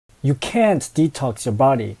You can't detox your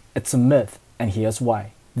body. It's a myth, and here's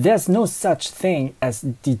why. There's no such thing as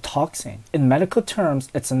detoxing. In medical terms,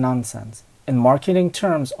 it's a nonsense. In marketing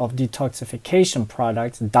terms of detoxification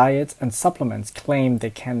products, diets, and supplements claim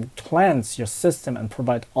they can cleanse your system and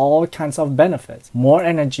provide all kinds of benefits. More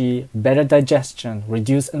energy, better digestion,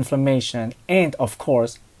 reduced inflammation, and of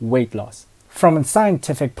course, weight loss. From a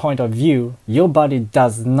scientific point of view, your body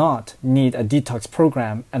does not need a detox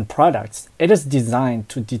program and products. It is designed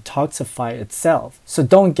to detoxify itself. So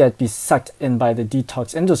don't be sucked in by the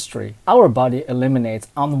detox industry. Our body eliminates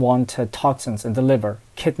unwanted toxins in the liver,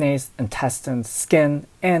 kidneys, intestines, skin,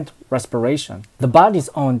 and respiration. The body's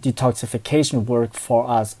own detoxification works for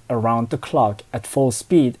us around the clock at full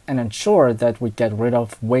speed and ensure that we get rid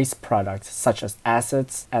of waste products such as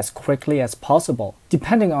acids as quickly as possible.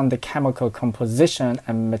 Depending on the chemical composition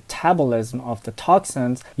and metabolism of the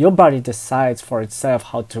toxins, your body decides for itself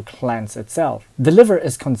how to cleanse itself. The liver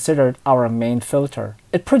is considered our main filter.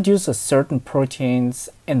 It produces certain proteins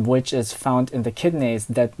in which is found in the kidneys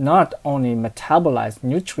that not only metabolize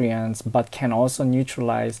nutrients but can also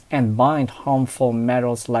neutralize and bind harmful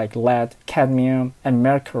metals like lead, cadmium, and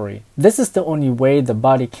mercury. This is the only way the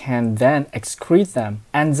body can then excrete them.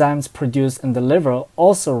 Enzymes produced in the liver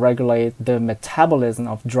also regulate the metabolism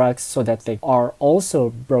of drugs so that they are also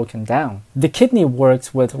broken down. The kidney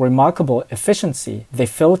works with remarkable efficiency. They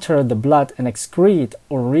filter the blood and excrete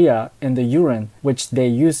urea in the urine, which they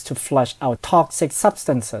use to flush out toxic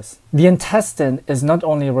substances. The intestine is not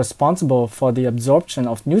only responsible for the absorption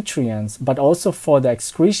of nutrients, but also for the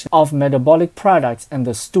excretion of metabolic products in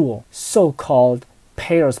the stool, so-called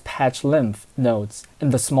Peyer's patch lymph nodes in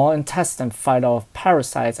the small intestine fight off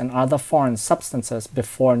parasites and other foreign substances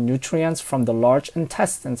before nutrients from the large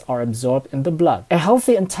intestines are absorbed in the blood. A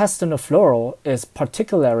healthy intestinal flora is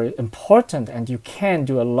particularly important, and you can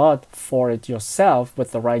do a lot for it yourself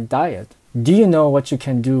with the right diet. Do you know what you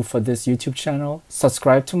can do for this YouTube channel?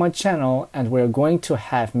 Subscribe to my channel and we're going to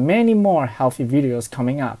have many more healthy videos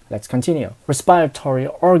coming up. Let's continue. Respiratory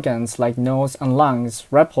organs like nose and lungs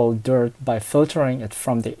repel dirt by filtering it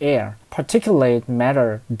from the air. Particulate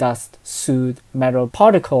matter, dust, soot, metal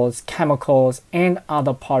particles, chemicals, and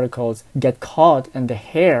other particles get caught in the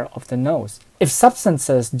hair of the nose. If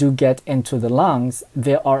substances do get into the lungs,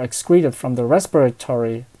 they are excreted from the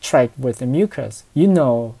respiratory tract with the mucus. You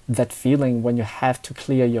know that feeling when you have to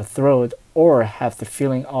clear your throat or have the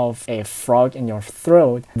feeling of a frog in your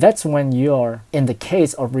throat. That's when you're in the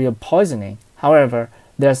case of real poisoning. However,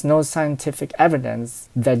 there's no scientific evidence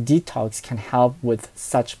that detox can help with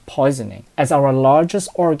such poisoning. As our largest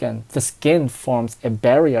organ, the skin forms a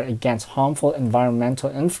barrier against harmful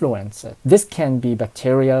environmental influences. This can be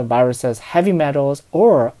bacteria, viruses, heavy metals,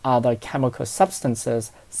 or other chemical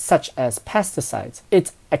substances such as pesticides.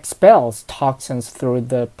 It expels toxins through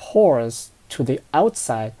the pores to the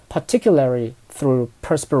outside, particularly through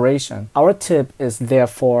perspiration. Our tip is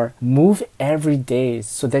therefore move every day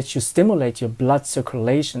so that you stimulate your blood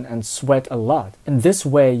circulation and sweat a lot. In this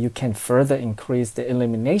way, you can further increase the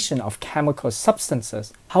elimination of chemical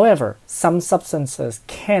substances. However, some substances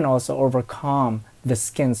can also overcome the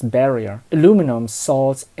skin's barrier. Aluminum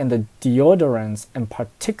salts and the deodorants in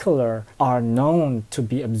particular are known to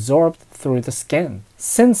be absorbed through the skin.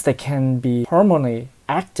 Since they can be hormonally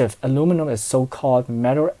active, aluminum is so-called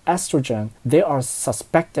metal estrogen. They are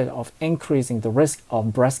suspected of increasing the risk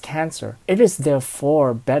of breast cancer. It is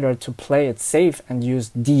therefore better to play it safe and use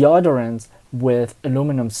deodorants with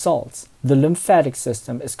aluminum salts. The lymphatic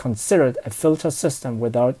system is considered a filter system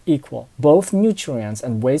without equal. Both nutrients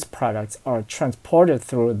and waste products are transported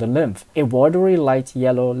through the lymph, a watery light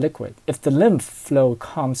yellow liquid. If the lymph flow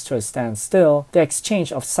comes to a standstill, the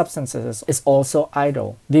exchange of substances is also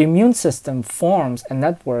idle. The immune system forms a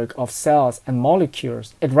network of cells and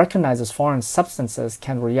molecules. It recognizes foreign substances,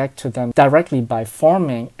 can react to them directly by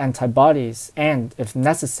forming antibodies, and, if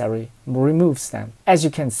necessary, removes them. As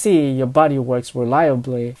you can see, your body works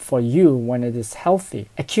reliably for you when it is healthy.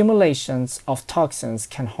 Accumulations of toxins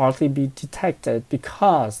can hardly be detected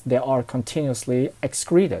because they are continuously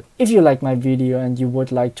excreted. If you like my video and you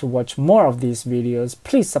would like to watch more of these videos,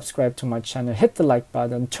 please subscribe to my channel, hit the like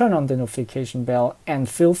button, turn on the notification bell, and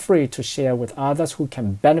feel free to share with others who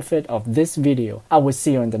can benefit of this video. I will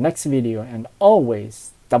see you in the next video, and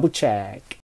always double check.